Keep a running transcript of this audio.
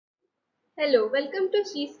Hello, welcome to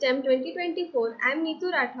SheSTEM 2024. I am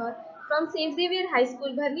Neetu Rathor from St.Xavier High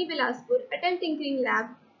School, Bharni, Bilaspur, Atal Tinkering Lab,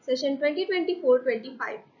 session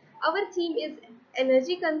 2024-25. Our theme is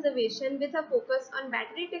energy conservation with a focus on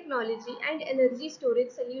battery technology and energy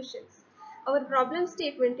storage solutions. Our problem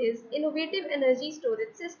statement is innovative energy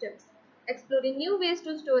storage systems, exploring new ways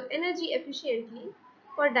to store energy efficiently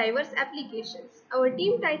for diverse applications. Our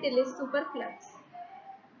team title is SUPERFLUX.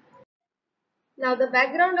 Now the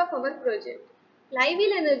background of our project.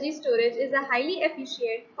 Flywheel energy storage is a highly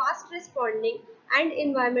efficient, fast responding and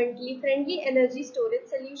environmentally friendly energy storage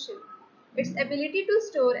solution. Its ability to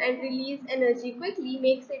store and release energy quickly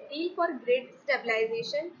makes it ideal for grid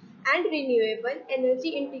stabilization and renewable energy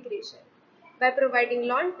integration. By providing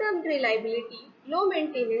long-term reliability, low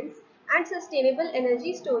maintenance and sustainable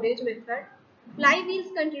energy storage method,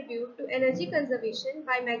 flywheels contribute to energy conservation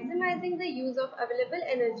by maximizing the use of available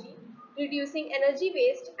energy, reducing energy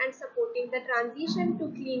waste and supporting the transition to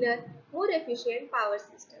cleaner, more efficient power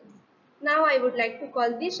systems. Now I would like to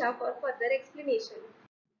call Disha for further explanation.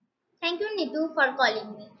 Thank you, Nitu, for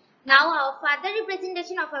calling me. Now, our further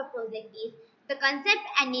representation of our project is the concept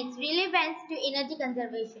and its relevance to energy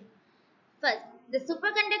conservation. First, the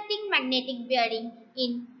superconducting magnetic bearing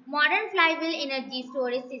in modern flywheel energy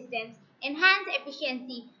storage systems enhance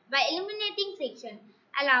efficiency by eliminating friction,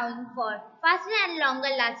 allowing for faster and longer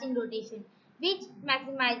lasting rotation, which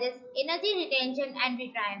maximizes energy retention and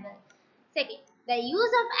retrieval. Second, the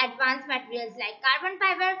use of advanced materials like carbon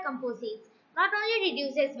fiber composites not only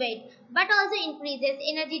reduces weight but also increases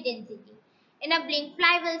energy density, enabling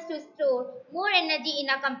flywheels to store more energy in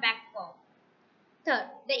a compact form. Third,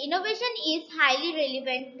 the innovation is highly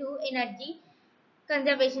relevant to energy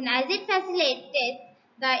conservation as it facilitates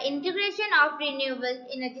the integration of renewable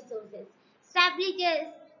energy sources,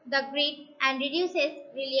 stabilizes the grid, and reduces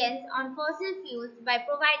reliance on fossil fuels by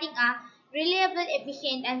providing a reliable,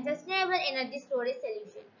 efficient, and sustainable energy storage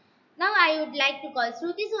solution. Now, I would like to call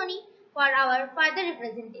Shruti Soni for our further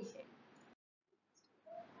representation.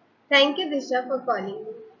 Thank you, Disha, for calling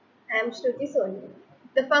me. I am Shruti Soni.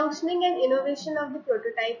 The functioning and innovation of the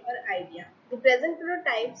prototype or idea. The present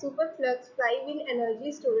prototype SuperFlux flywheel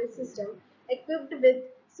energy storage system equipped with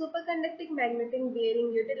superconducting magnetic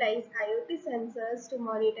bearing utilize IoT sensors to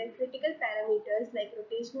monitor critical parameters like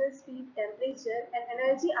rotational speed, temperature, and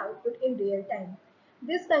energy output in real time.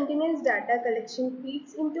 This continuous data collection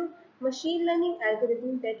feeds into machine learning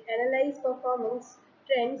algorithms that analyze performance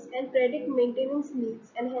trends and predict maintenance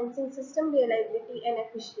needs, enhancing system reliability and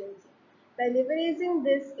efficiency. By leveraging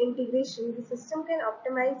this integration, the system can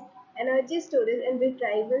optimize energy storage and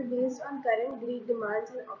retrieval based on current grid demands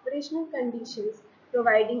and operational conditions,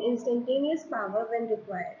 providing instantaneous power when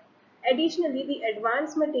required. Additionally, the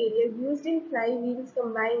advanced material used in flywheels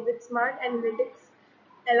combined with smart analytics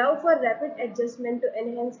allow for rapid adjustment to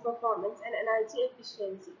enhance performance and energy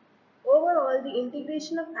efficiency. Overall, the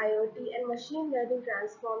integration of IoT and machine learning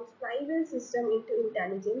transforms flywheel system into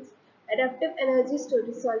intelligence, adaptive energy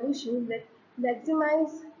storage solutions that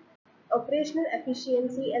maximize operational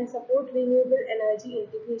efficiency and support renewable energy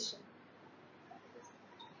integration.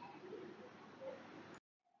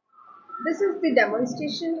 This is the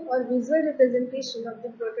demonstration or visual representation of the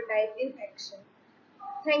prototype in action.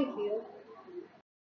 Thank you.